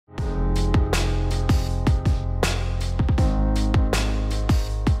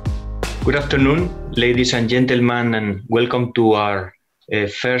Good afternoon, ladies and gentlemen, and welcome to our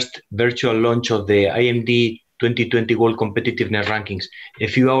first virtual launch of the IMD 2020 World Competitiveness Rankings. A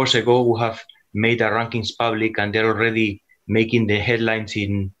few hours ago, we have made our rankings public, and they're already making the headlines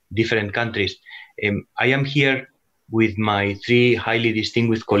in different countries. I am here with my three highly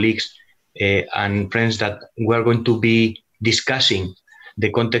distinguished colleagues and friends that we're going to be discussing the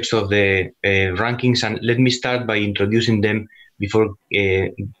context of the rankings. And let me start by introducing them before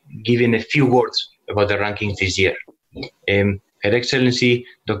giving a few words about the rankings this year. Her Excellency,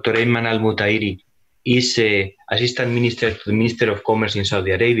 Dr. Eiman Mutairi, is Assistant Minister to the Minister of Commerce in Saudi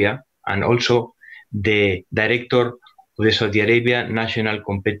Arabia and also the Director of the Saudi Arabia National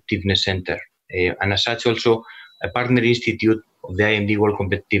Competitiveness Center, and as such also a partner institute of the IMD World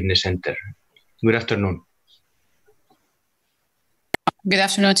Competitiveness Center. Good afternoon. Good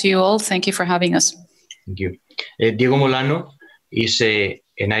afternoon to you all. Thank you for having us. Thank you. Diego Molano is an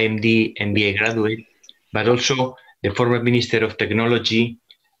IMD MBA graduate, but also the former Minister of Technology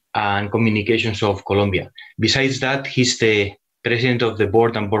and Communications of Colombia. Besides that, he's the President of the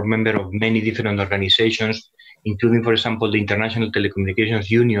Board and Board Member of many different organizations, including, for example, the International Telecommunications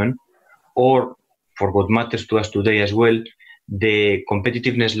Union, or, for what matters to us today as well, the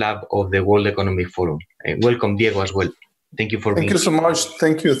Competitiveness Lab of the World Economic Forum. Welcome, Diego, as well. Thank you for being here. Thank you so much.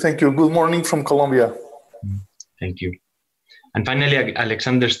 Thank you. Thank you. Good morning from Colombia. Thank you. And finally,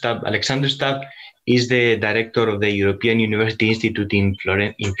 Alexander Stubb. Alexander Stubb is the director of the European University Institute in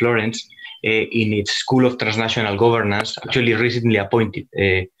Florence, in its School of Transnational Governance, actually recently appointed,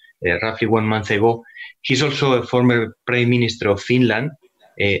 roughly 1 month ago. He's also a former Prime Minister of Finland,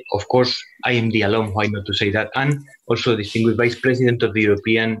 of course, IMD alum, why not to say that, and also distinguished Vice President of the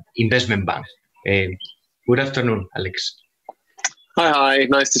European Investment Bank. Good afternoon, Alex. Hi,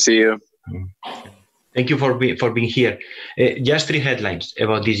 nice to see you. Thank you for being here. Just three headlines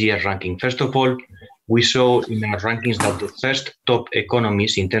about this year's ranking. First of all, we saw in our rankings that the first top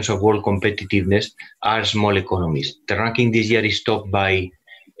economies in terms of world competitiveness are small economies. The ranking this year is topped by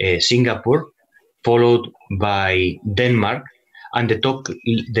Singapore, followed by Denmark, and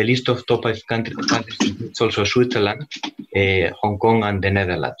the list of top 5 countries includes also Switzerland, Hong Kong, and the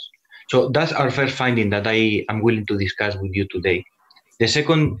Netherlands. So that's our first finding that I am willing to discuss with you today. The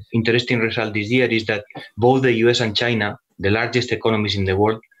second interesting result this year is that both the US and China, the largest economies in the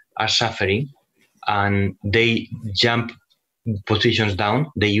world, are suffering, and they jump positions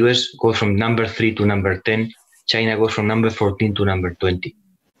down. The US goes from number 3 to number 10. China goes from number 14 to number 20.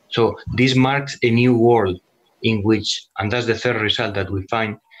 So this marks a new world in which, and that's the third result that we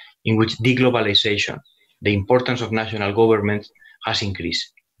find, in which deglobalization, the importance of national governments, has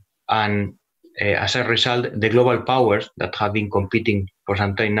increased. And as a result, the global powers that have been competing for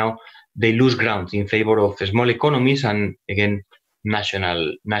some time now, they lose ground in favor of small economies and, again,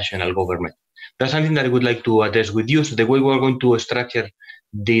 national government. That's something that I would like to address with you. So the way we're going to structure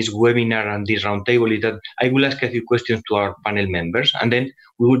this webinar and this roundtable is that I will ask a few questions to our panel members, and then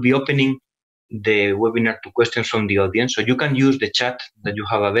we will be opening the webinar to questions from the audience. So you can use the chat that you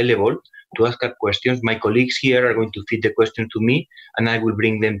have available to ask questions. My colleagues here are going to feed the questions to me, and I will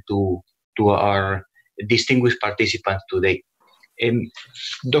bring them to our distinguished participants today.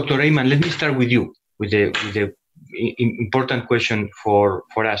 Dr. Eiman, let me start with you, with the important question for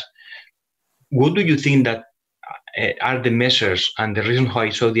us. What do you think that are the measures and the reason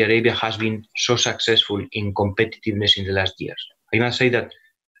why Saudi Arabia has been so successful in competitiveness in the last years? I must say that,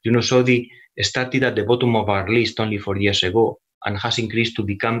 Saudi started at the bottom of our list only 4 years ago and has increased to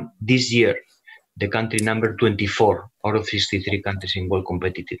become this year the country number 24 out of 63 countries in world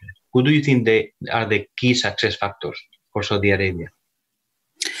competitiveness. What do you think are the key success factors for Saudi Arabia?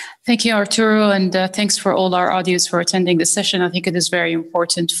 Thank you, Arturo, and thanks for all our audience for attending this session. I think it is very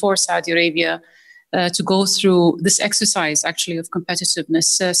important for Saudi Arabia to go through this exercise, actually, of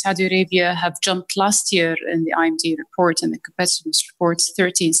competitiveness. Saudi Arabia have jumped last year in the IMD report and the competitiveness report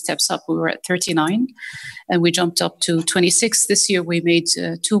 13 steps up. We were at 39, and we jumped up to 26. This year, we made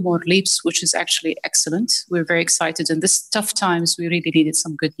 2 more leaps, which is actually excellent. We're very excited. In this tough times, we really needed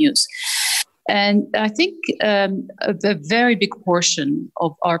some good news. And I think a very big portion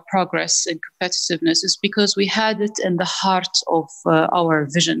of our progress in competitiveness is because we had it in the heart of our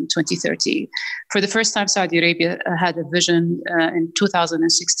Vision 2030. For the first time, Saudi Arabia had a vision in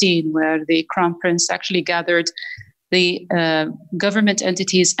 2016 where the Crown Prince actually gathered the government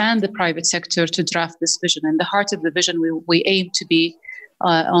entities and the private sector to draft this vision. And the heart of the vision, we aim to be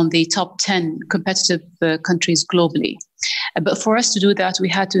on the top 10 competitive countries globally. But for us to do that, we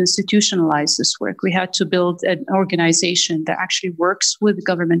had to institutionalize this work. We had to build an organization that actually works with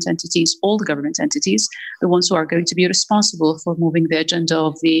government entities, all the government entities, the ones who are going to be responsible for moving the agenda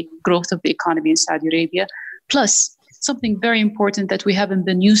of the growth of the economy in Saudi Arabia, plus something very important that we haven't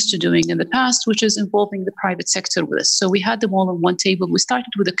been used to doing in the past, which is involving the private sector with us. So we had them all on one table. We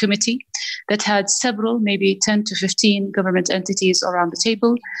started with a committee that had several, maybe 10 to 15 government entities around the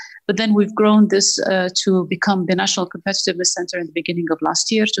table. But then we've grown this to become the National Competitiveness Center in the beginning of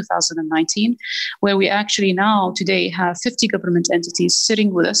last year, 2019, where we actually now today have 50 government entities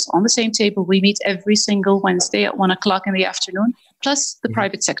sitting with us on the same table. We meet every single Wednesday at 1 o'clock in the afternoon, plus the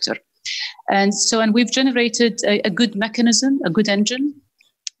private sector. And we've generated a good mechanism, a good engine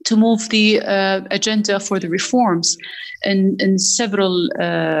to move the agenda for the reforms in several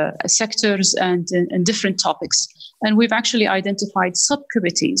sectors and in different topics. And we've actually identified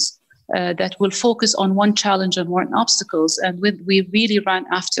subcommittees that will focus on one challenge and one obstacles, and we really ran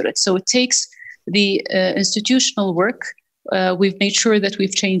after it. So it takes the institutional work. We've made sure that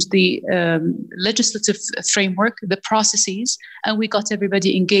we've changed the legislative framework, the processes, and we got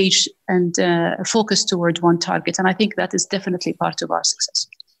everybody engaged and focused toward one target. And I think that is definitely part of our success.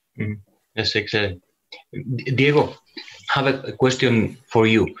 Mm-hmm. That's excellent. Diego, I have a question for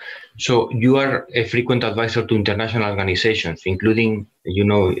you. So you are a frequent advisor to international organizations, including,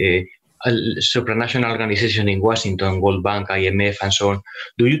 a supranational organization in Washington, World Bank, IMF, and so on.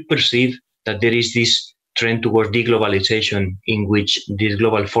 Do you perceive that there is this trend towards deglobalization in which these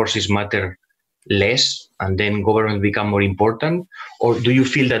global forces matter less and then governments become more important? Or do you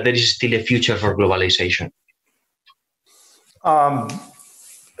feel that there is still a future for globalization?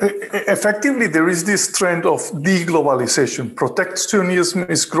 Effectively, there is this trend of deglobalization. Protectionism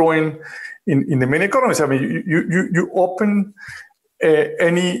is growing in the many economies. I mean, you open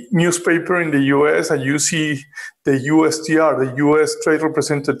any newspaper in the U.S. and you see the USTR, the U.S. Trade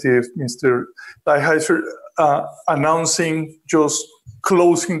Representative, Mr. Lighthizer, announcing just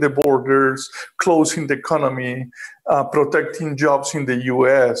closing the borders, closing the economy, protecting jobs in the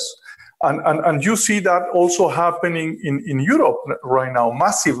U.S. And you see that also happening in Europe right now,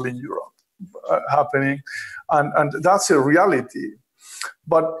 massively in Europe happening. And that's a reality.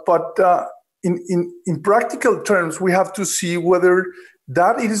 But in practical terms, we have to see whether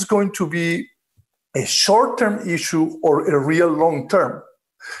that it is going to be a short-term issue or a real long-term.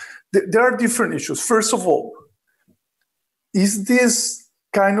 There are different issues. First of all, is this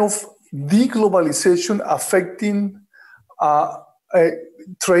kind of deglobalization affecting a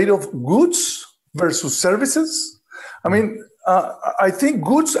trade of goods versus services? I mean, I think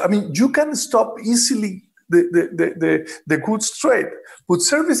goods, you can stop easily the goods trade, but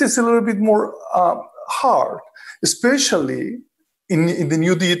service is a little bit more hard, especially in the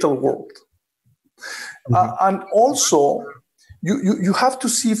new digital world. Mm-hmm. And also, you have to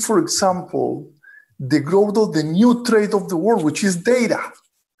see, for example, the growth of the new trade of the world, which is data.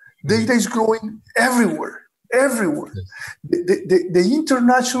 Mm-hmm. Data is growing everywhere. The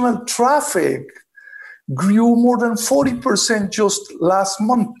international traffic grew more than 40% just last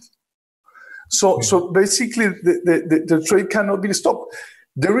month. So basically, the trade cannot be stopped.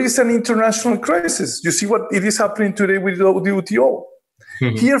 There is an international crisis. You see what it is happening today with the WTO.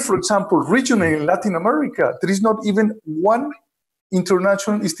 Mm-hmm. Here, for example, regionally in Latin America, there is not even one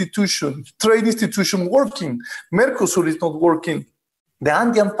international institution, trade institution working. Mercosur is not working. The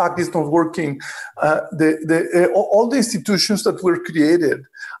Andean Pact is not working. All the institutions that were created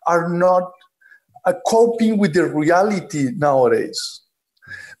are not coping with the reality nowadays.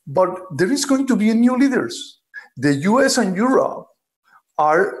 But there is going to be new leaders. The US and Europe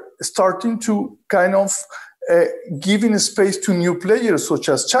are starting to kind of giving space to new players such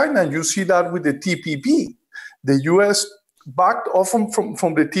as China. You see that with the TPP. The US backed off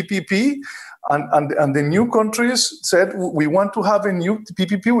from the TPP, and the new countries said, we want to have a new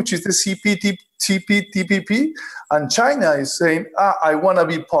PPP, which is the CPTPP, and China is saying, I want to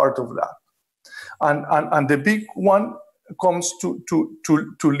be part of that. And the big one comes to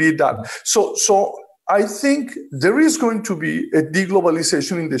lead that. So I think there is going to be a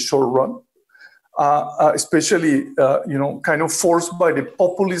deglobalization in the short run, especially kind of forced by the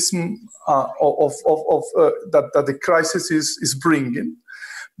populism that the crisis is bringing.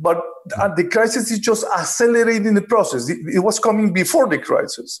 But the crisis is just accelerating the process. It was coming before the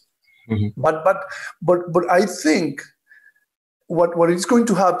crisis. Mm-hmm. But I think what is going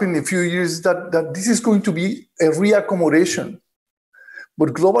to happen in a few years is that this is going to be a reaccommodation.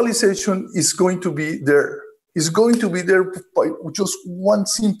 But globalization is going to be there. It's going to be there by just one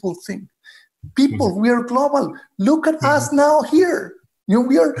simple thing. People, mm-hmm. we are global. Look at mm-hmm. us now here.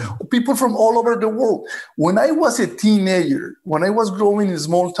 We are people from all over the world. When I was a teenager, when I was growing in a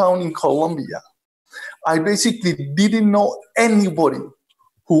small town in Colombia, I basically didn't know anybody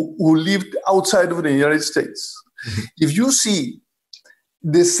who lived outside of the United States. Mm-hmm. If you see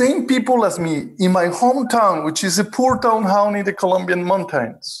the same people as me in my hometown, which is a poor town in the Colombian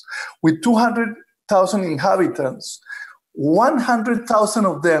mountains, with 200,000 inhabitants, 100,000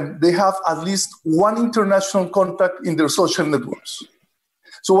 of them, they have at least one international contact in their social networks.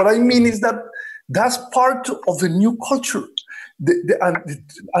 So what I mean is that that's part of the new culture. And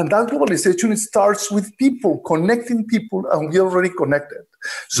that globalization starts with people, connecting people, and we're already connected.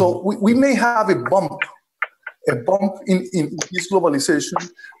 So we may have a bump in this globalization,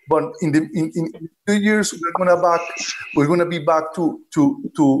 but in 2 years we're gonna be back to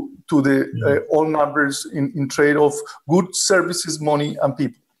the old numbers in trade of goods, services, money, and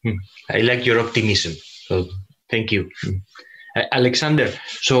people. I like your optimism. So thank you, Alexander.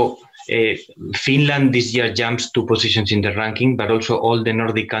 So Finland this year jumps 2 positions in the ranking, but also all the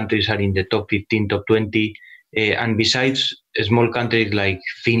Nordic countries are in the top 15, top 20. And besides small countries like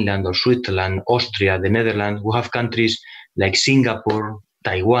Finland or Switzerland, Austria, the Netherlands, we have countries like Singapore,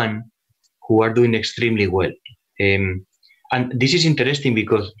 Taiwan, who are doing extremely well. And this is interesting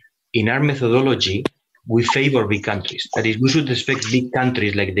because in our methodology, we favor big countries. That is, we should expect big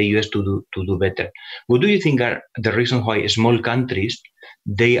countries like the US to do better. What do you think are the reasons why small countries,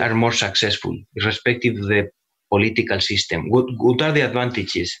 they are more successful, irrespective of the political system? What are the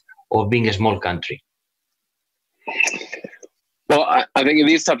advantages of being a small country? Well, I think in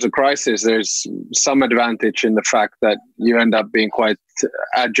these types of crises, there's some advantage in the fact that you end up being quite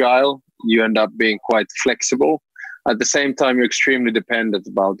agile, you end up being quite flexible. At the same time, you're extremely dependent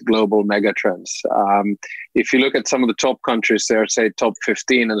about global megatrends. If you look at some of the top countries there, say top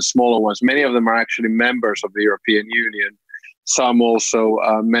 15 and the smaller ones, many of them are actually members of the European Union, some also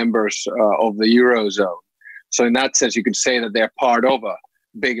members of the Eurozone. So in that sense, you could say that they're part of a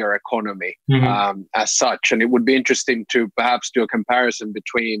bigger economy as such. And it would be interesting to perhaps do a comparison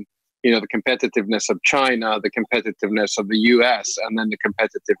between, the competitiveness of China, the competitiveness of the US, and then the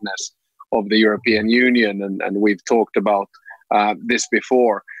competitiveness of the European Union. And we've talked about this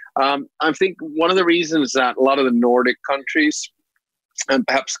before. I think one of the reasons that a lot of the Nordic countries, and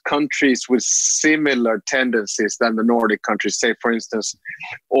perhaps countries with similar tendencies than the Nordic countries, say, for instance,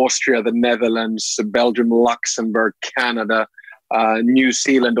 Austria, the Netherlands, Belgium, Luxembourg, Canada, New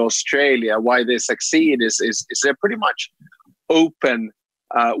Zealand, Australia, why they succeed is they're pretty much open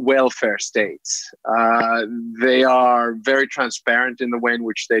welfare states. They are very transparent in the way in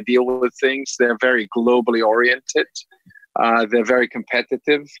which they deal with things. They're very globally oriented. They're very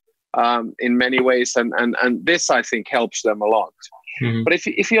competitive in many ways. And this, I think, helps them a lot. Mm-hmm. But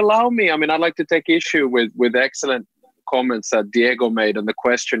if you allow me, I'd like to take issue with excellent comments that Diego made and the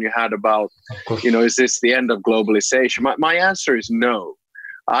question you had about, is this the end of globalization? My answer is no.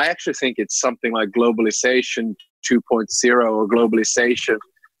 I actually think it's something like globalization 2.0 or globalization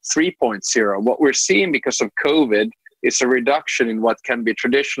 3.0. What we're seeing because of COVID is a reduction in what can be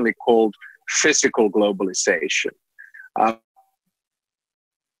traditionally called physical globalization.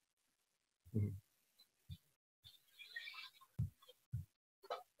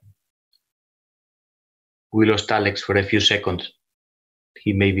 We lost Alex for a few seconds.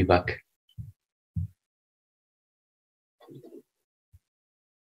 He may be back.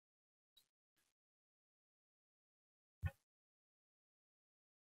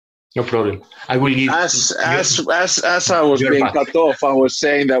 No problem. I will give. As I was being cut off, I was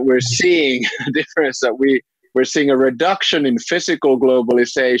saying that we're seeing a difference. That we're seeing a reduction in physical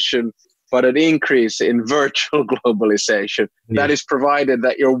globalization, but an increase in virtual globalization. Yeah. That is provided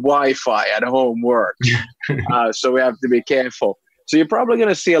that your Wi-Fi at home works. So we have to be careful. So you're probably going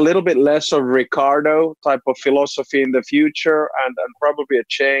to see a little bit less of Ricardo type of philosophy in the future, and probably a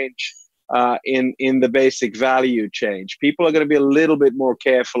change in the basic value change. People are going to be a little bit more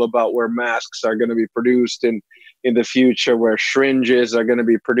careful about where masks are going to be produced in the future, where syringes are going to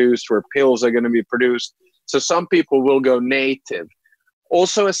be produced, where pills are going to be produced. So some people will go native.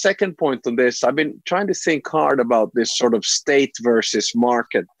 Also, a second point on this, I've been trying to think hard about this sort of state versus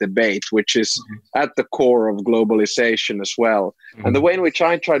market debate, which is at the core of globalization as well. And the way in which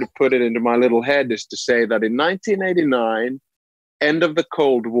I try to put it into my little head is to say that in 1989, end of the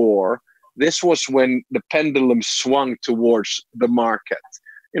Cold War, this was when the pendulum swung towards the market.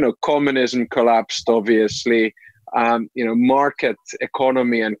 Communism collapsed, obviously. Market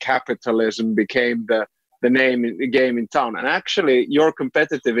economy and capitalism became the game in town. And actually, your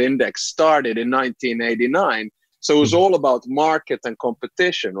competitive index started in 1989 So it was all about market and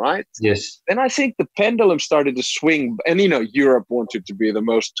competition, right? Yes. Then I think the pendulum started to swing. And, Europe wanted to be the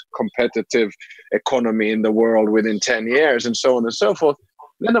most competitive economy in the world within 10 years and so on and so forth.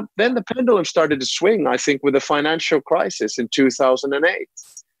 Then the pendulum started to swing, I think, with the financial crisis in 2008.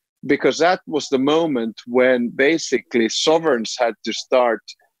 Because that was the moment when basically sovereigns had to start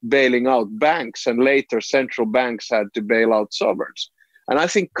bailing out banks, and later central banks had to bail out sovereigns. And I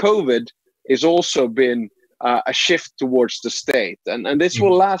think COVID has also been a shift towards the state. And this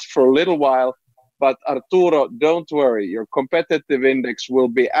will last for a little while. But Arturo, don't worry, your competitive index will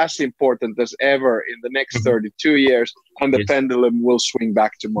be as important as ever in the next 32 years, and the pendulum will swing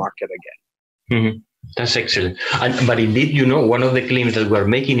back to market again. That's excellent. But indeed, one of the claims that we're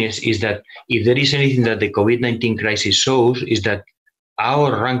making is that if there is anything that the COVID-19 crisis shows, is that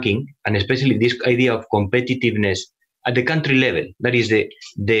our ranking, and especially this idea of competitiveness at the country level, that is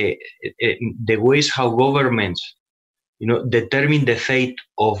the ways how governments, determine the fate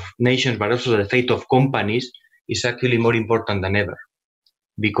of nations, but also the fate of companies, is actually more important than ever.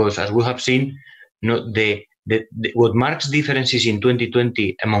 Because as we have seen, what marks differences in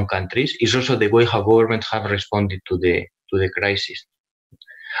 2020 among countries is also the way how governments have responded to the crisis.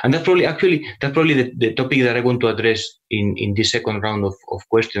 And that's probably the topic that I want to address in this second round of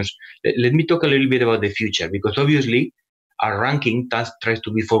questions. Let me talk a little bit about the future, because obviously our ranking tries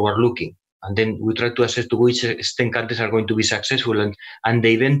to be forward-looking. And then we try to assess to which extent countries are going to be successful. And the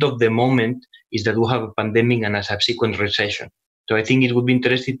event of the moment is that we have a pandemic and a subsequent recession. So I think it would be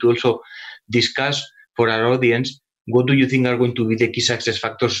interesting to also discuss for our audience, what do you think are going to be the key success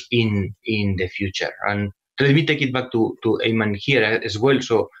factors in the future? And let me take it back to Eiman here as well.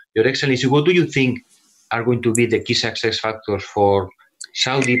 So, Your Excellency, what do you think are going to be the key success factors for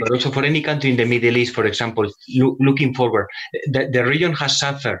Saudi, but also for any country in the Middle East, for example, looking forward? The region has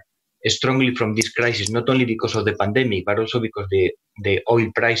suffered strongly from this crisis, not only because of the pandemic, but also because the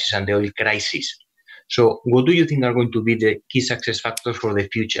oil prices and the oil crisis. So what do you think are going to be the key success factors for the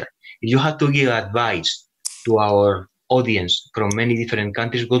future? If you had to give advice to our audience from many different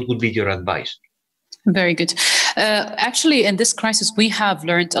countries, what would be your advice? Very good. Actually, in this crisis, we have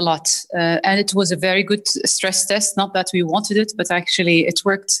learned a lot. And it was a very good stress test. Not that we wanted it, but actually it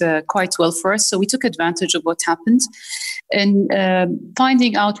worked quite well for us. So we took advantage of what happened and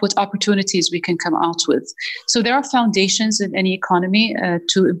finding out what opportunities we can come out with. So there are foundations in any economy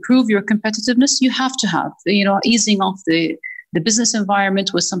to improve your competitiveness. You have to have, easing off the business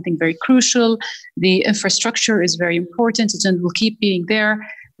environment was something very crucial. The infrastructure is very important and will keep being there.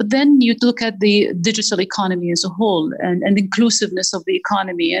 But then you look at the digital economy as a whole and the inclusiveness of the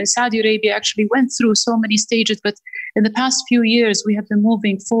economy. And Saudi Arabia actually went through so many stages, but in the past few years, we have been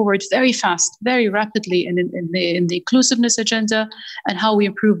moving forward very fast, very rapidly in the inclusiveness agenda and how we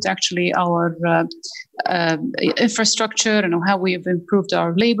improved actually our infrastructure and how we have improved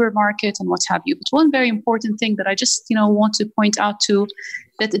our labor market and what have you. But one very important thing that I just want to point out to,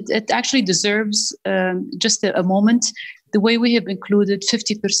 that it actually deserves just a moment, the way we have included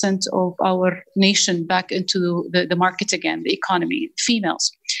 50% of our nation back into the market again, the economy,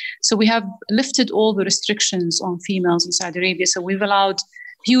 females. So we have lifted all the restrictions on females in Saudi Arabia. So we've allowed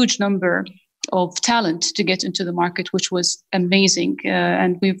huge number of talent to get into the market, which was amazing.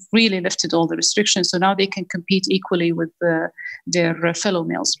 And we've really lifted all the restrictions. So now they can compete equally with their fellow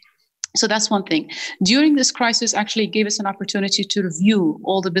males. So that's one thing. During this crisis actually gave us an opportunity to review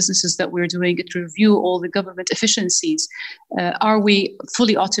all the businesses that we're doing, to review all the government efficiencies. Are we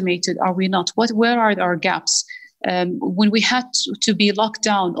fully automated? Are we not? Where are our gaps? When we had to be locked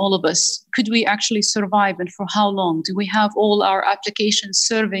down, all of us, could we actually survive and for how long? Do we have all our applications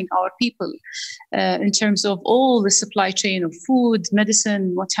serving our people in terms of all the supply chain of food,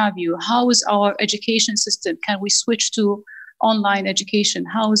 medicine, what have you? How is our education system? Can we switch to online education?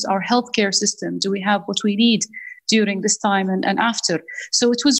 How is our healthcare system? Do we have what we need during this time and after?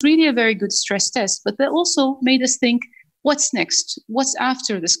 So it was really a very good stress test, but that also made us think, what's next? What's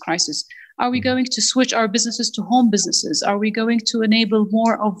after this crisis? Are we going to switch our businesses to home businesses? Are we going to enable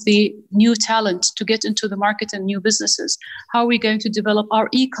more of the new talent to get into the market and new businesses? How are we going to develop our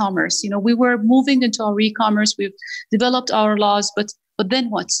e-commerce? We were moving into our e-commerce. We've developed our laws, but then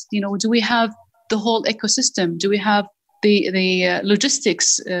what? Do we have the whole ecosystem? Do we have the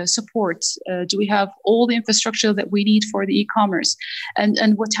logistics support? Do we have all the infrastructure that we need for the e-commerce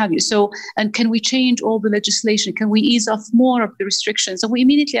and what have you? So, and can we change all the legislation? Can we ease off more of the restrictions? And we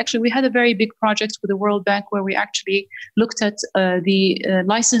immediately, actually, we had a very big project with the World Bank where we actually looked at the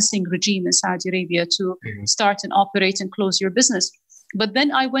licensing regime in Saudi Arabia to start and operate and close your business. But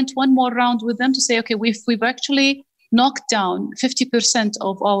then I went one more round with them to say, okay, we've actually knocked down 50%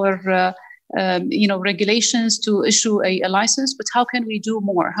 of our regulations to issue a license, but how can we do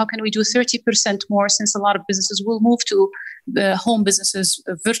more? How can we do 30% more, since a lot of businesses will move to home businesses,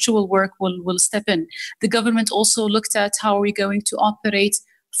 virtual work will step in. The government also looked at how are we going to operate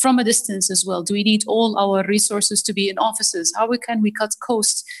from a distance as well. Do we need all our resources to be in offices? How can we cut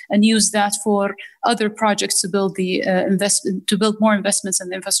costs and use that for other projects to build the to build more investments in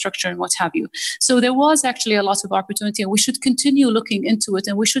the infrastructure and what have you? So there was actually a lot of opportunity, and we should continue looking into it.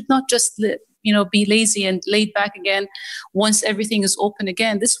 And we should not just be lazy and laid back again once everything is open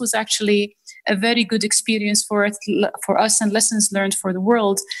again. This was actually a very good experience for us and lessons learned for the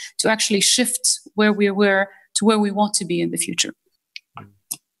world to actually shift where we were to where we want to be in the future.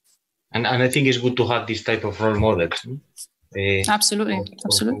 And I think it's good to have this type of role models. Absolutely.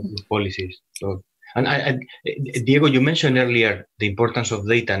 Of policies. So, and Diego, you mentioned earlier the importance of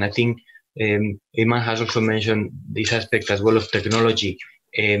data, and I think Eiman has also mentioned this aspect as well of technology.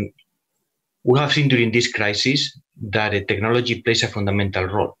 We have seen during this crisis that technology plays a fundamental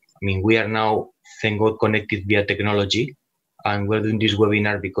role. I mean, we are now, thank God, connected via technology, and we're doing this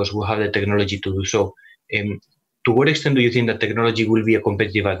webinar because we have the technology to do so. To what extent do you think that technology will be a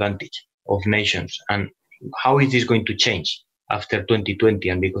competitive advantage of nations? And how is this going to change after 2020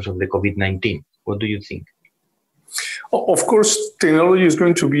 and because of the COVID-19? What do you think? Of course, technology is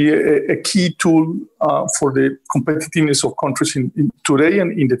going to be a key tool for the competitiveness of countries in today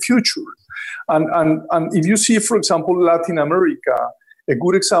and in the future. And if you see, for example, Latin America, a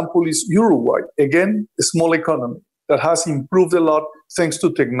good example is Uruguay. Again, a small economy that has improved a lot thanks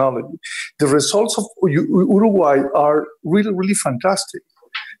to technology. The results of Uruguay are really, really fantastic.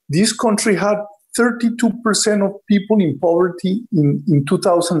 This country had 32% of people in poverty in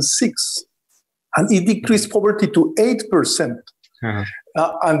 2006, and it decreased poverty to 8%.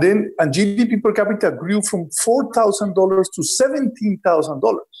 And GDP per capita grew from $4,000 to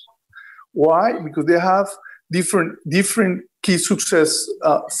 $17,000. Why? Because they have different key success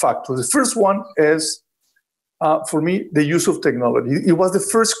factors. The first one is, for me, the use of technology. It was the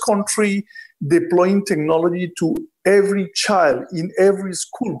first country deploying technology to every child in every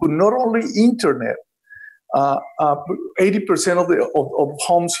school, but not only internet. 80% of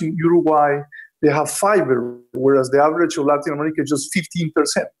homes in Uruguay, they have fiber, whereas the average of Latin America is just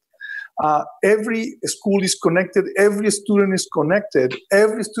 15%. Every school is connected, every student is connected,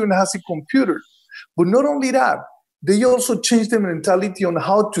 every student has a computer. But not only that, they also changed the mentality on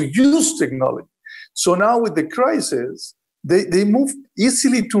how to use technology. So now with the crisis, they moved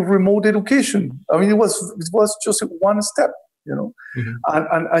easily to remote education. I mean, it was just one step,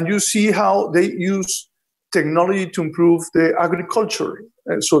 and you see how they use technology to improve the agriculture.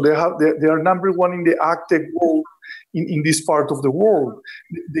 So they are number one in the agtech world in this part of the world.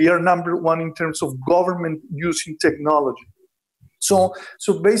 They are number one in terms of government using technology. So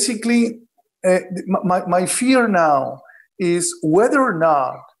basically, my fear now is whether or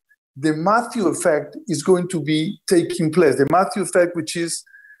not the Matthew effect is going to be taking place. The Matthew effect, which is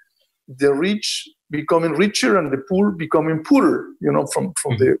the rich becoming richer and the poor becoming poorer, from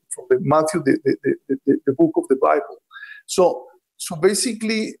the Matthew, the book of the Bible. So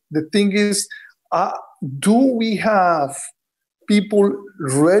basically, the thing is, do we have people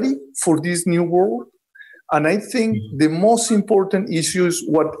ready for this new world? And I think the most important issue is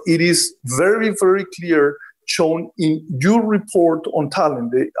what it is very, very clear shown in your report on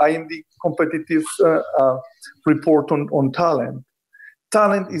talent, the IMD competitive report on talent.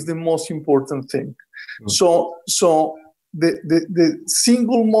 Talent is the most important thing. So the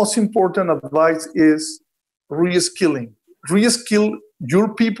single most important advice is reskilling. Reskill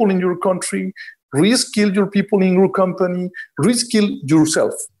your people in your country, reskill your people in your company, reskill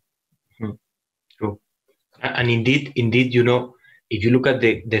yourself. True. And indeed, if you look at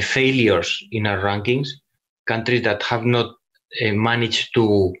the failures in our rankings, countries that have not managed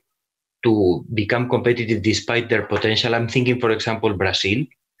to become competitive despite their potential. I'm thinking, for example, Brazil.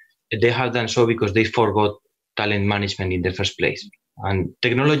 They have done so because they forgot talent management in the first place. And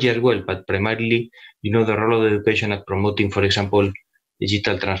technology as well, but primarily, the role of education at promoting, for example,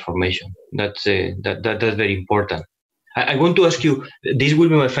 digital transformation. That's very important. I want to ask you, this will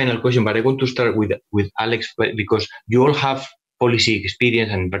be my final question, but I want to start with Alex, because you all have policy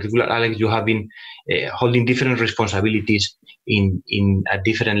experience, and in particular, Alex, you have been holding different responsibilities at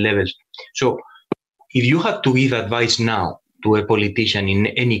different levels. So if you had to give advice now to a politician in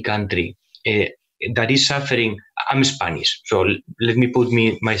any country that is suffering, I'm Spanish, so let me put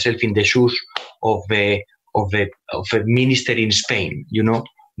myself in the shoes of a minister in Spain,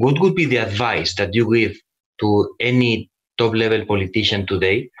 what would be the advice that you give to any top-level politician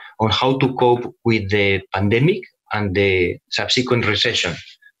today on how to cope with the pandemic and the subsequent recession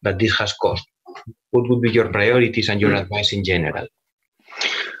that this has caused? What would be your priorities and your advice in general?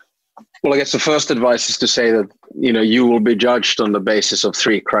 Well, I guess the first advice is to say that, you will be judged on the basis of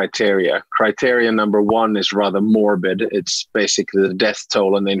 3 criteria. Criteria number 1 is rather morbid. It's basically the death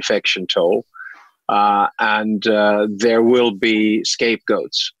toll and the infection toll. And there will be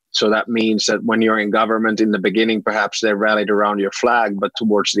scapegoats. So that means that when you're in government, in the beginning, perhaps they rallied around your flag, but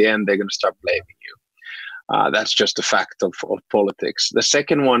towards the end, they're going to start blaming you. That's just a fact of politics. The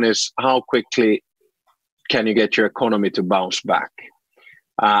second one is how quickly can you get your economy to bounce back?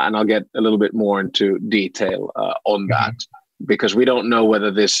 And I'll get a little bit more into detail on that, because we don't know whether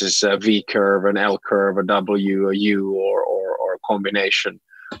this is a V curve, an L curve, a W, a U, or a combination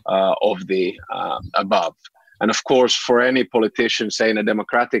of the above. And of course, for any politician, say in a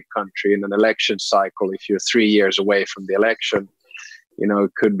democratic country, in an election cycle, if you're 3 years away from the election,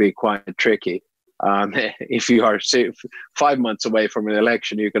 it could be quite tricky. If you are, say, 5 months away from an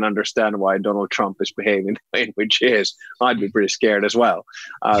election, you can understand why Donald Trump is behaving the way in which he is. I'd be pretty scared as well.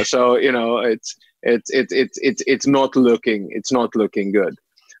 So it's not looking good.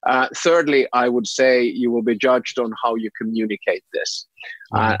 Thirdly, I would say you will be judged on how you communicate this.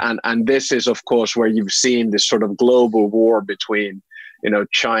 And this is, of course, where you've seen this sort of global war between,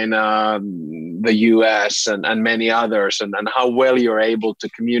 China, the US, and many others, and how well you're able to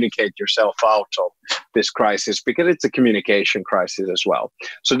communicate yourself out of this crisis, because it's a communication crisis as well.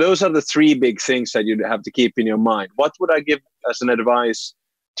 So those are the 3 big things that you have to keep in your mind. What would I give as an advice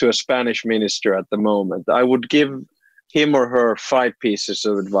to a Spanish minister at the moment? I would give him or her 5 pieces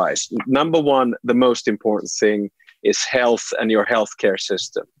of advice. Number 1, the most important thing is health and your healthcare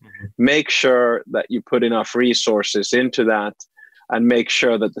system. Make sure that you put enough resources into that and make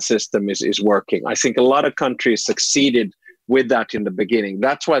sure that the system is working. I think a lot of countries succeeded with that in the beginning.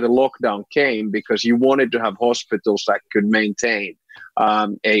 That's why the lockdown came, because you wanted to have hospitals that could maintain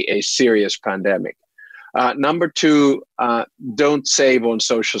a serious pandemic. Number 2, don't save on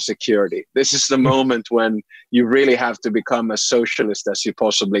Social Security. This is the moment when you really have to become as socialist as you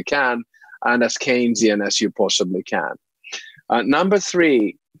possibly can and as Keynesian as you possibly can. Number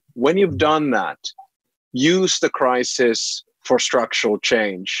 3, when you've done that, use the crisis for structural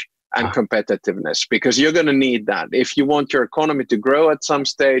change and competitiveness, because you're going to need that. If you want your economy to grow at some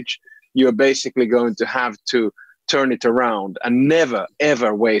stage, you're basically going to have to turn it around and never,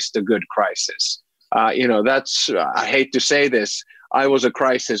 ever waste a good crisis. I hate to say this, I was a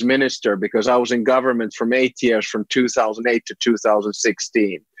crisis minister because I was in government from 8 years, from 2008 to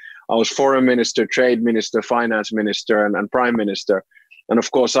 2016. I was foreign minister, trade minister, finance minister, and prime minister. And of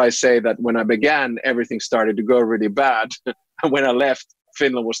course, I say that when I began, everything started to go really bad. And when I left,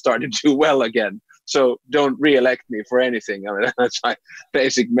 Finland was starting to do well again. So don't re-elect me for anything. I mean, that's my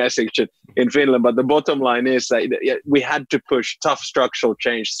basic message in Finland. But the bottom line is that we had to push tough structural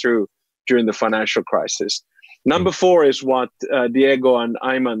change through during the financial crisis. Number 4 is what Diego and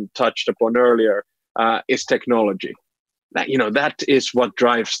Eiman touched upon earlier, is technology. That is what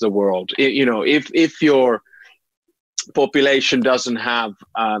drives the world. If your population doesn't have,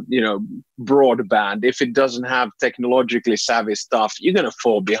 broadband, if it doesn't have technologically savvy stuff, you're going to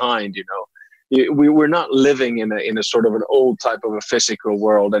fall behind. We're not living in a sort of an old type of a physical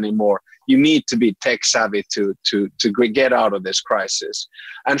world anymore. You need to be tech savvy to get out of this crisis.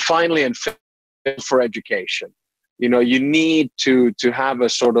 And finally, and for education, you need to have a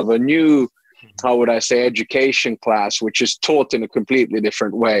sort of a new, how would I say, education class, which is taught in a completely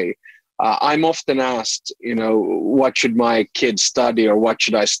different way. I'm often asked, what should my kids study or what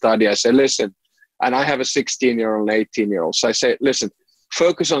should I study? I say, listen, and I have a 16-year-old and 18-year-old. So I say, listen,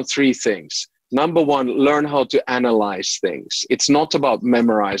 focus on 3 things. Number 1, learn how to analyze things. It's not about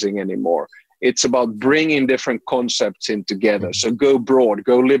memorizing anymore. It's about bringing different concepts in together. So go broad,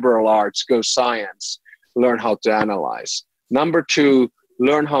 go liberal arts, go science, learn how to analyze. Number 2,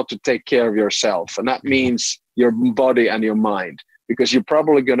 learn how to take care of yourself. And that means your body and your mind, because you're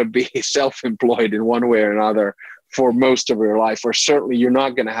probably going to be self-employed in one way or another for most of your life, or certainly you're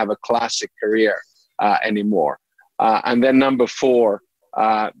not going to have a classic career anymore. And then number 4,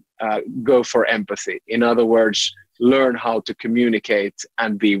 go for empathy. In other words, learn how to communicate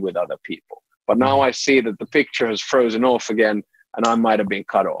and be with other people. But now I see that the picture has frozen off again, and I might have been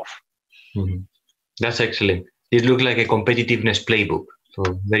cut off. Mm-hmm. That's excellent. This looks like a competitiveness playbook. So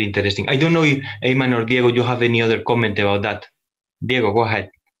very interesting. I don't know if Eiman or Diego, you have any other comment about that. Diego, go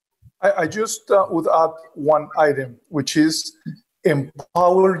ahead. I just would add one item, which is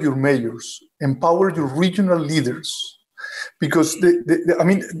empower your mayors, empower your regional leaders. Because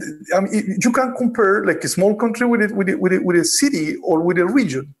you can't compare like a small country with a city or with a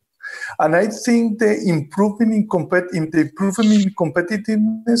region. And I think the improvement in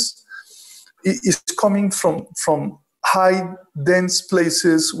competitiveness is coming from high dense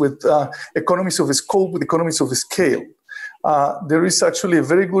places with economies of scope, with economies of scale. There is actually a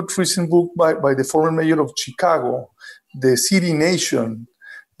very good recent book by the former mayor of Chicago, The City Nation,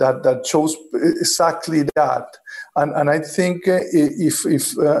 that shows exactly that. And I think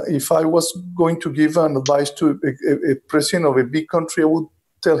if I was going to give an advice to a president of a big country, I would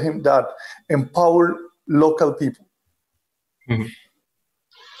tell him that empower local people. Mm-hmm.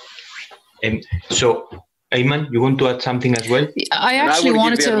 So, Eiman, you want to add something as well? I would give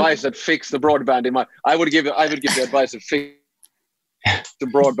the advice that fix the broadband in my. I would give the advice that fix the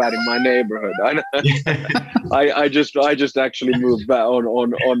broadband in my neighborhood. I just actually moved back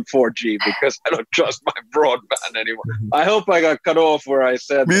on 4G because I don't trust my broadband anymore. I hope I got cut off where I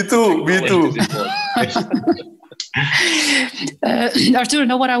said. Me too. Arturo,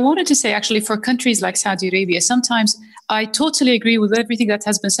 no, what I wanted to say actually for countries like Saudi Arabia, sometimes I totally agree with everything that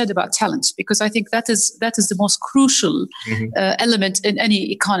has been said about talent, because I think that is the most crucial element in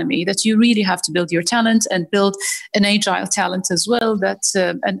any economy, that you really have to build your talent and build an agile talent as well, that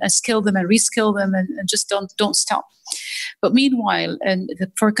and skill them and reskill them and just don't stop. But meanwhile, and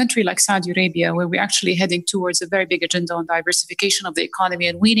for a country like Saudi Arabia, where we're actually heading towards a very big agenda on diversification of the economy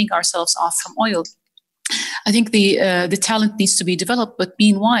and weaning ourselves off from oil, I think the talent needs to be developed. But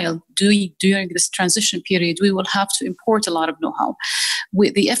meanwhile, during this transition period, we will have to import a lot of know-how.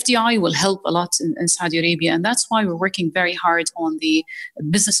 The FDI will help a lot in Saudi Arabia, and that's why we're working very hard on the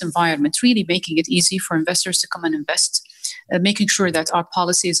business environment, really making it easy for investors to come and invest, making sure that our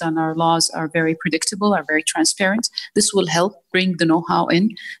policies and our laws are very predictable, are very transparent. This will help bring the know-how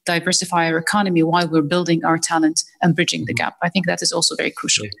in, diversify our economy while we're building our talent and bridging the gap. I think that is also very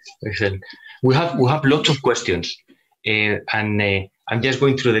crucial. Excellent. We have lots of questions, and I'm just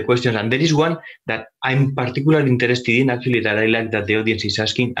going through the questions. And there is one that I'm particularly interested in, actually, that I like that the audience is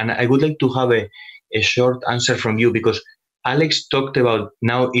asking, and I would like to have a short answer from you, because Alex talked about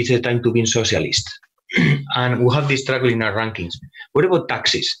now it's a time to be socialist, and we have this struggle in our rankings. What about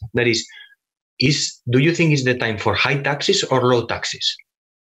taxes? That is, do you think it's the time for high taxes or low taxes?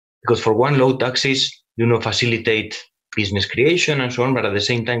 Because for one, low taxes, facilitate business creation and so on, but at the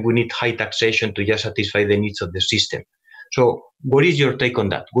same time, we need high taxation to just satisfy the needs of the system. So what is your take on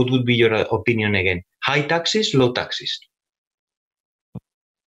that? What would be your opinion again? High taxes, low taxes?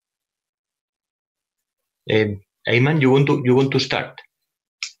 Eiman, you want to start?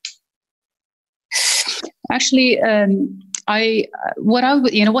 Actually,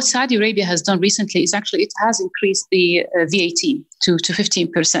 what Saudi Arabia has done recently is actually it has increased the VAT to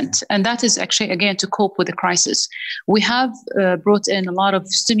 15%. And that is actually, again, to cope with the crisis. We have brought in a lot of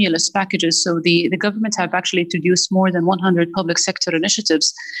stimulus packages. So the government have actually introduced more than 100 public sector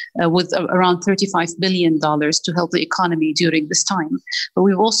initiatives with around $35 billion to help the economy during this time. But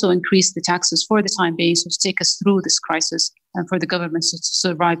we've also increased the taxes for the time being, so to take us through this crisis and for the government to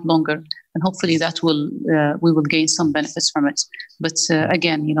survive longer. And hopefully that we will gain some benefits from it. But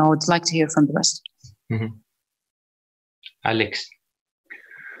again, I'd like to hear from the rest. Mm-hmm. Alex.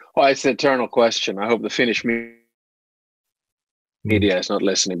 Well, it's an eternal question. I hope the Finnish media is not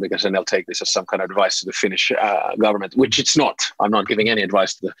listening, because then they'll take this as some kind of advice to the Finnish government, which it's not. I'm not giving any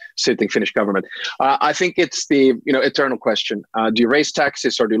advice to the sitting Finnish government. I think it's the eternal question. Do you raise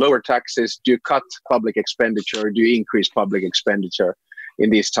taxes or do you lower taxes? Do you cut public expenditure or do you increase public expenditure in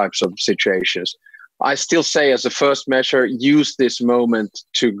these types of situations? I still say, as a first measure, use this moment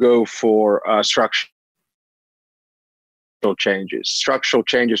to go for structural changes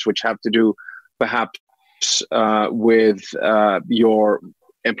which have to do perhaps with your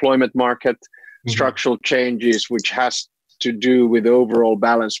employment market, structural changes which has to do with overall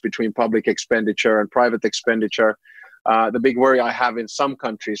balance between public expenditure and private expenditure. The big worry I have in some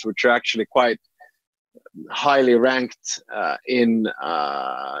countries, which are actually quite highly ranked in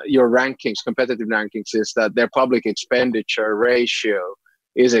your rankings, competitive rankings, is that their public expenditure ratio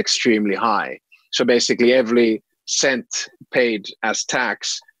is extremely high. So basically every cent paid as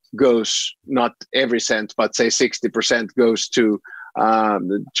tax goes, not every cent, but say 60% goes to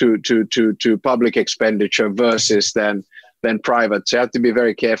public expenditure versus then private. So you have to be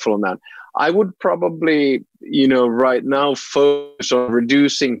very careful on that. I would probably, right now focus on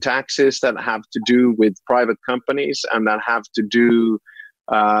reducing taxes that have to do with private companies and that have to do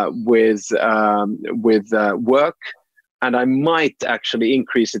with work. And I might actually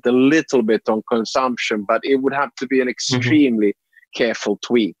increase it a little bit on consumption, but it would have to be an extremely careful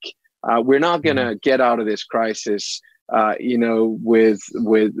tweak. We're not going to get out of this crisis, with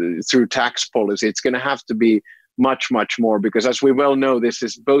through tax policy. It's going to have to be much more, because as we well know, this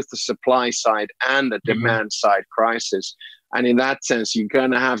is both the supply side and the demand side crisis. And in that sense, you're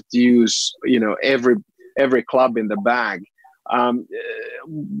going to have to use, every club in the bag.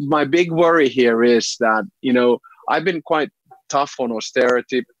 My big worry here is that, I've been quite tough on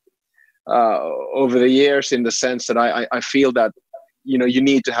austerity over the years, in the sense that I feel that, you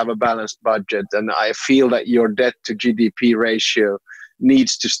need to have a balanced budget. And I feel that your debt to GDP ratio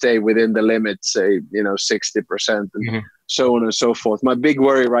needs to stay within the limits, say, 60% and so on and so forth. My big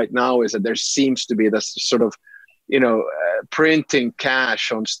worry right now is that there seems to be this sort of, printing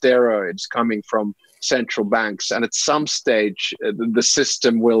cash on steroids coming from central banks. And at some stage, the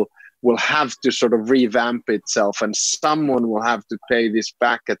system will have to sort of revamp itself, and someone will have to pay this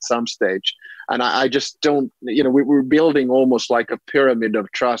back at some stage. And I just don't, we're building almost like a pyramid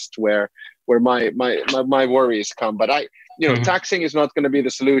of trust where my worries come. But taxing is not going to be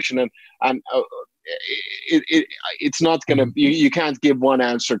the solution, and it's not going to. You can't give one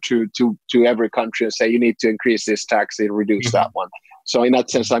answer to every country and say you need to increase this tax and reduce that one. So in that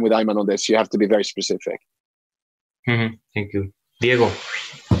sense, I'm with Eiman on this. You have to be very specific. Thank you, Diego.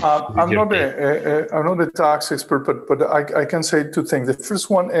 I'm not a tax expert, but I can say two things. The first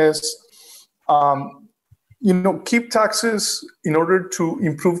one is, keep taxes in order to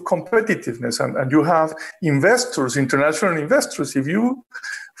improve competitiveness. And you have investors, international investors. If you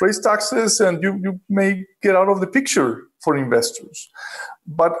raise taxes, and you may get out of the picture for investors.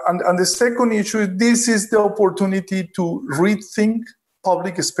 But and the second issue, this is the opportunity to rethink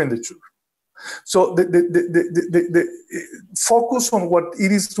public expenditure. So the focus on what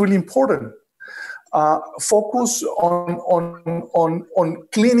it is really important. Focus on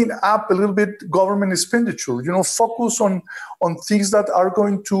cleaning up a little bit government expenditure. Focus on things that are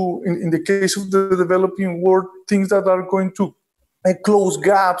going to, in the case of the developing world, things that are going to close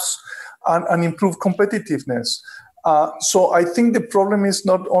gaps and improve competitiveness. So I think the problem is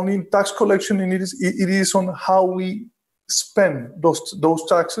not only in tax collection, and it is on how we spend those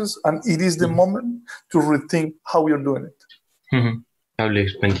taxes, and it is the moment to rethink how we are doing it. Public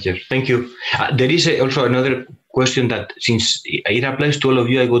expenditure. Thank you. There is also another question that, since it applies to all of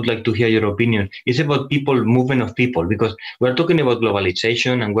you, I would like to hear your opinion. It's about movement of people, because we're talking about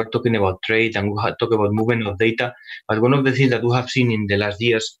globalization, and we're talking about trade, and we talk about movement of data. But one of the things that we have seen in the last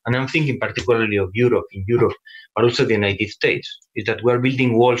years, and I'm thinking particularly of Europe, but also the United States, is that we're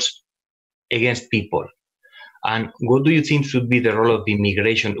building walls against people. And what do you think should be the role of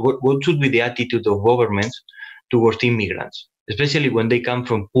immigration? What should be the attitude of governments towards immigrants, especially when they come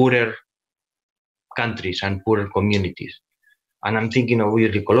from poorer countries and poorer communities? And I'm thinking of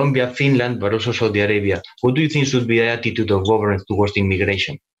obviously Colombia, Finland, but also Saudi Arabia. What do you think should be the attitude of governments towards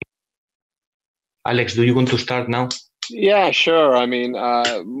immigration? Alex, do you want to start now? Yeah, sure. I mean,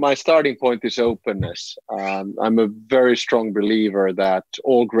 my starting point is openness. I'm a very strong believer that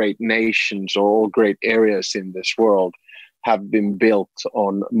all great nations or all great areas in this world have been built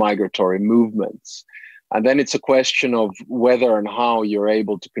on migratory movements. And then it's a question of whether and how you're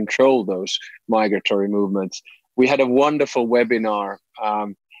able to control those migratory movements. We had a wonderful webinar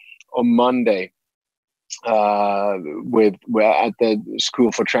on Monday at the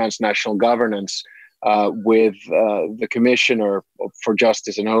School for Transnational Governance with the Commissioner for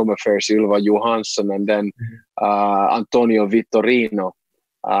Justice and Home Affairs, Ylva Johansson, and then Antonio Vitorino,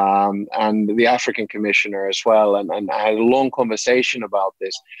 and the African Commissioner as well. And I had a long conversation about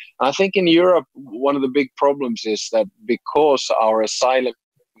this. And I think in Europe, one of the big problems is that because our asylum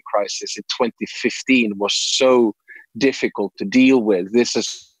crisis in 2015 was so difficult to deal with, this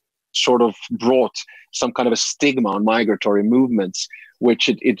has sort of brought some kind of a stigma on migratory movements, which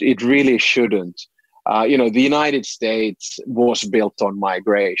it really shouldn't. The United States was built on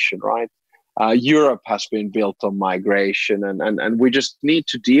migration, right? Europe has been built on migration, and we just need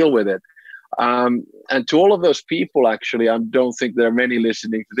to deal with it. And to all of those people, actually, I don't think there are many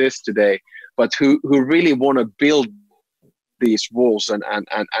listening to this today, but who really want to build these walls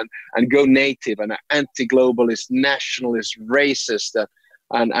and go native and anti-globalist, nationalist, racist,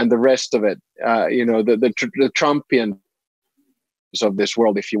 and the rest of it, the Trumpian of this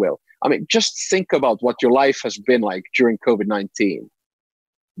world, if you will. I mean, just think about what your life has been like during COVID-19.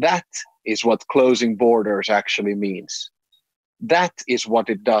 That is what closing borders actually means. That is what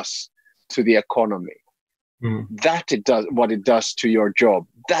it does to the economy. What it does to your job.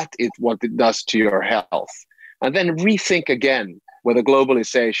 That is what it does to your health. And then rethink again whether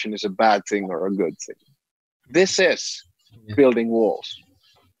globalization is a bad thing or a good thing. This is building walls.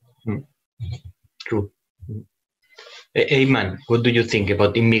 True. Eiman, what do you think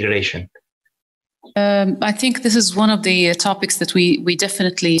about immigration? I think this is one of the topics that we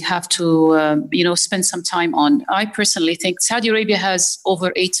definitely have to spend some time on. I personally think Saudi Arabia has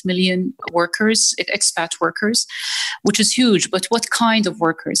over 8 million workers, expat workers, which is huge. But what kind of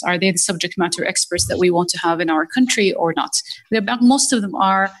workers? Are they the subject matter experts that we want to have in our country or not? Most of them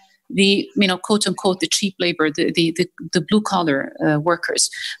are the quote unquote the cheap labor, the blue collar workers.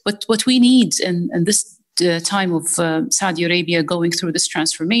 But what we need in this time of Saudi Arabia going through this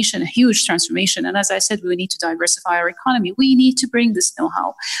transformation, a huge transformation. And as I said, we need to diversify our economy. We need to bring this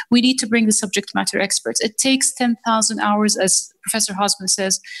know-how. We need to bring the subject matter experts. It takes 10,000 hours, as Professor Hosman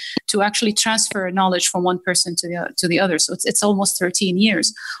says, to actually transfer knowledge from one person to the other. So it's almost 13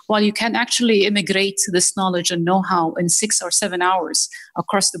 years. While you can actually immigrate this knowledge and know-how in 6 or 7 hours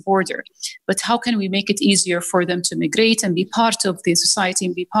across the border. But how can we make it easier for them to migrate and be part of the society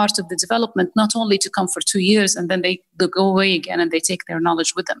and be part of the development, not only to come for 2 years and then they go away again and they take their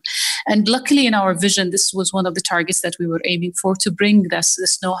knowledge with them. And luckily in our vision, this was one of the targets that we were aiming for, to bring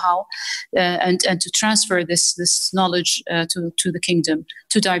this know-how and to transfer this knowledge to the kingdom,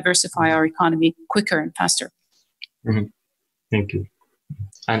 to diversify our economy quicker and faster. Mm-hmm. Thank you.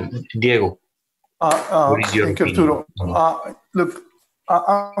 And Diego, what is your thank you, Arturo. Look,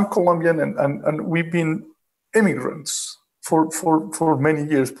 I'm Colombian and we've been immigrants for many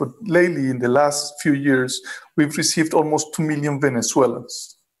years, but lately in the last few years, we've received almost 2 million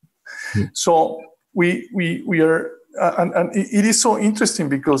Venezuelans. So we are, and it is so interesting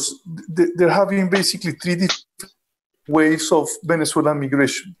because there have been basically 3 different waves of Venezuelan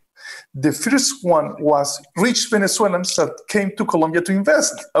migration. The first one was rich Venezuelans that came to Colombia to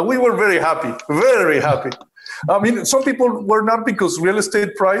invest. And we were very happy, very happy. I mean, some people were not, because real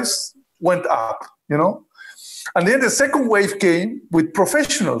estate price went up, And then the second wave came with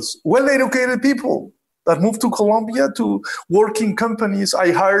professionals, well-educated people that moved to Colombia to work in companies.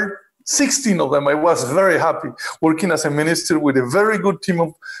 I hired 16 of them. I was very happy working as a minister with a very good team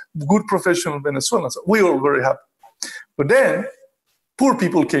of good professional Venezuelans. We were very happy. But then poor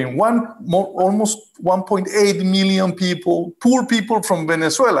people came, almost 1.8 million people, poor people from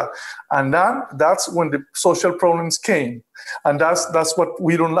Venezuela. And that's when the social problems came. And that's what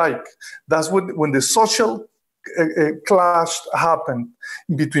we don't like. That's when the social clash happened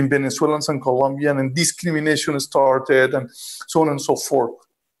between Venezuelans and Colombians, and discrimination started, and so on and so forth.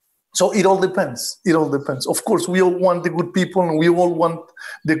 So it all depends. It all depends. Of course, we all want the good people, and we all want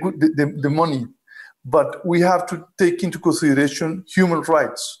the money, but we have to take into consideration human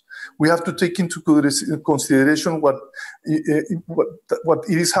rights. We have to take into consideration what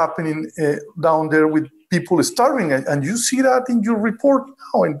is happening down there with people starving, and you see that in your report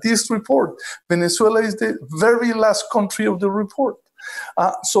now. In this report, Venezuela is the very last country of the report.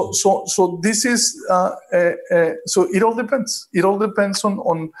 So this is so it all depends. It all depends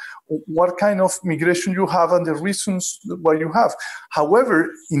on what kind of migration you have and the reasons why you have.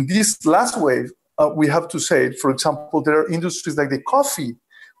 However, in this last wave, we have to say, for example, there are industries like the coffee.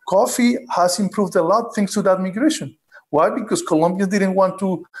 Coffee has improved a lot thanks to that migration. Why? Because Colombians didn't want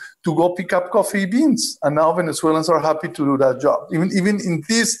to go pick up coffee beans, and now Venezuelans are happy to do that job. Even in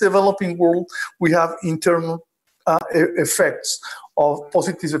this developing world, we have internal effects of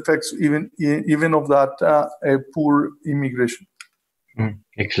positive effects, even of that poor immigration.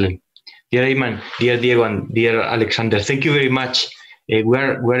 Excellent. Dear Eiman, dear Diego, and dear Alexander, thank you very much.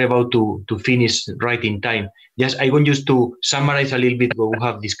 We're about to finish right in time. Yes, I want just to summarize a little bit what we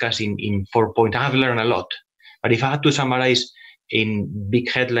have discussed in 4 points. I have learned a lot. But if I had to summarize in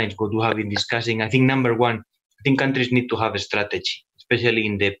big headlines what we have been discussing, I think number one, I think countries need to have a strategy, especially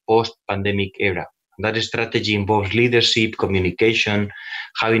in the post-pandemic era. That strategy involves leadership, communication,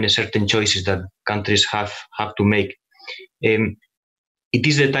 having a certain choices that countries have to make. It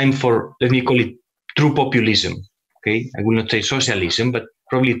is the time for, let me call it, true populism. Okay, I will not say socialism, but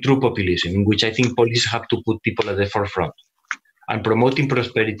probably true populism, in which I think policies have to put people at the forefront. And promoting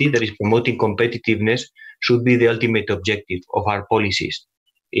prosperity, that is promoting competitiveness, should be the ultimate objective of our policies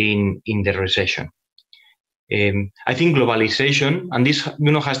in the recession. I think globalization, and this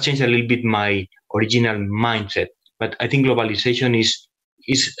has changed a little bit my original mindset, but I think globalization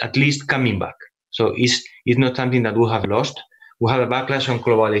is at least coming back. So it's not something that we have lost. We have a backlash on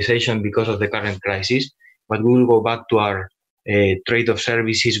globalization because of the current crisis, but we will go back to our trade of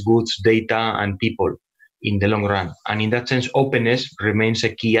services, goods, data, and people in the long run. And in that sense, openness remains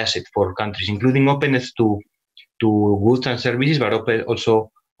a key asset for countries, including openness to goods and services, but also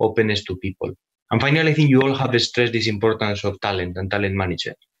openness to people. And finally, I think you all have stressed this importance of talent and talent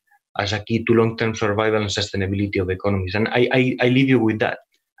management as a key to long-term survival and sustainability of economies. And I leave you with that,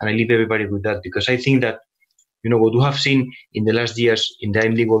 and I leave everybody with that, because I think that what we have seen in the last years in the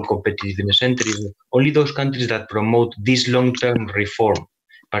IMD World Competitiveness Center is only those countries that promote this long-term reform,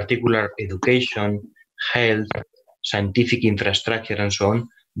 particular education, health, scientific infrastructure, and so on,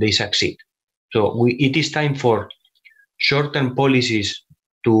 they succeed. So it is time for short-term policies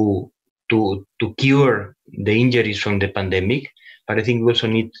to cure the injuries from the pandemic, but I think we also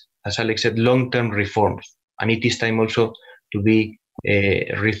need, as Alex said, long-term reforms. And it is time also to be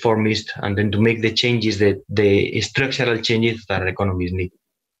reformist and then to make the changes, the structural changes that our economies need.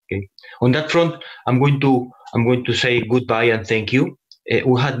 Okay. On that front, I'm going to say goodbye and thank you.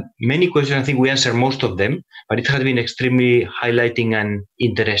 We had many questions. I think we answered most of them, but it has been extremely highlighting and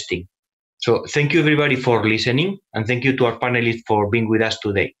interesting. So thank you everybody for listening, and thank you to our panelists for being with us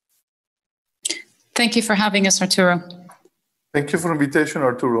today. Thank you for having us, Arturo. Thank you for the invitation,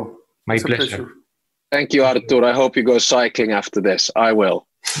 Arturo. My pleasure. Thank you, Arturo. I hope you go cycling after this. I will.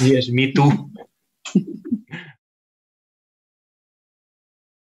 Yes, me too.